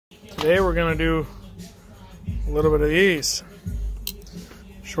Today we're gonna do a little bit of these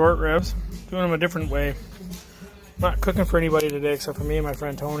short ribs, doing them a different way. I'm not cooking for anybody today except for me and my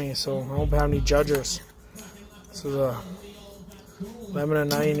friend Tony, so I won't have any judges. This is a lemon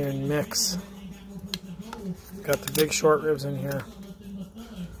and onion mix. Got the big short ribs in here.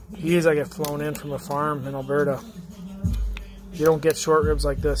 These I get flown in from a farm in Alberta. You don't get short ribs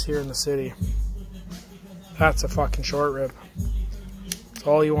like this here in the city. That's a fucking short rib. That's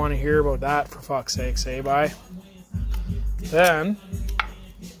all you want to hear about that, for fuck's sake, say bye. Then,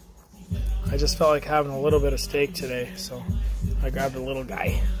 I just felt like having a little bit of steak today, so I grabbed a little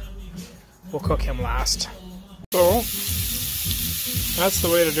guy. We'll cook him last. So, that's the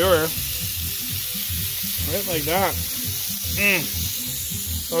way to do her. Right like that.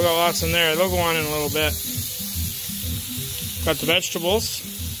 Still got lots in there. They'll go on in a little bit. Got the vegetables,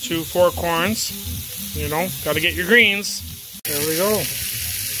 2 fork corns. You know, got to get your greens. There we go.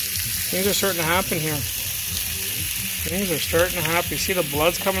 Things are starting to happen here. Things are starting to happen. You see the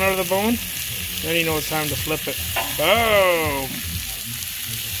blood's coming out of the bone? Then you know it's time to flip it. Boom!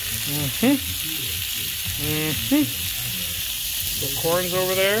 The corn's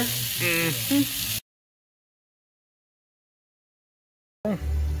over there.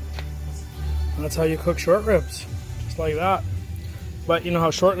 That's how you cook short ribs. Just like that. But you know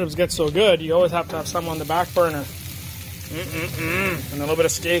how short ribs get so good, you always have to have some on the back burner. And a little bit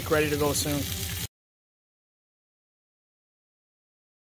of steak ready to go soon.